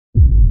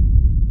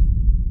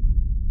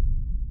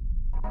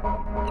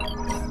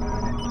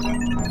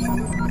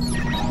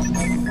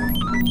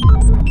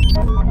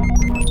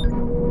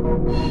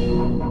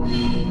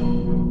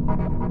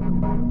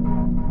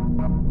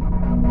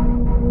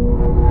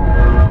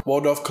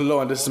Waldorf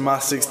Cologne, this is my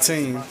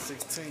 16.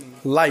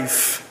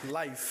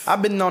 Life.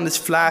 I've been on this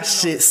fly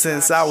shit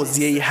since I was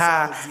yay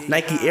high.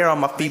 Nike Air on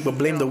my feet, but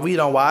blame the weed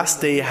on why I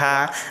stay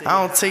high.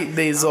 I don't take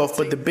days off,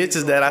 but the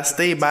bitches that I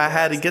stay by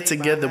had to get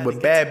together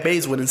with bad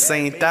babes with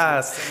insane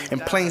thighs. In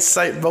plain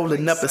sight,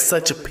 rolling up is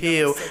such a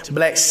pill.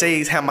 Black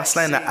shades had my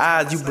slanted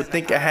eyes, you would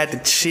think I had the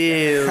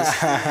chills.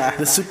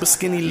 The super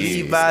skinny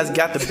Levi's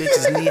got the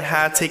bitches knee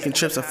high, taking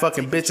trips and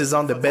fucking bitches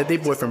on the bed they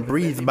boyfriend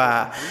breathe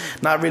by.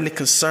 Not really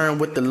concerned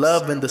with the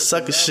love and the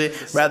sucker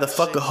shit, rather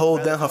fuck a hoe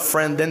than her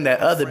friend than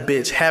that other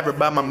bitch. Have her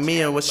by my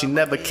meal when she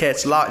never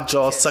catch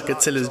lockjaw, suck it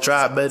till it's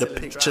dry, better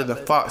picture than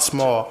Fox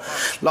Small.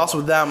 Lost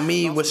without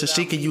me, wishing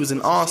she could use an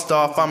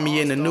OnStar. Find me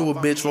in a newer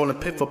bitch, rolling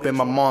piff up in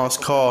my mom's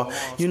car.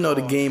 You know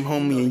the game,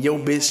 homie, and your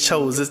bitch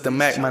chose. It's the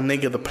Mac, my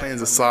nigga, the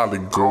plans are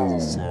solid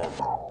gold.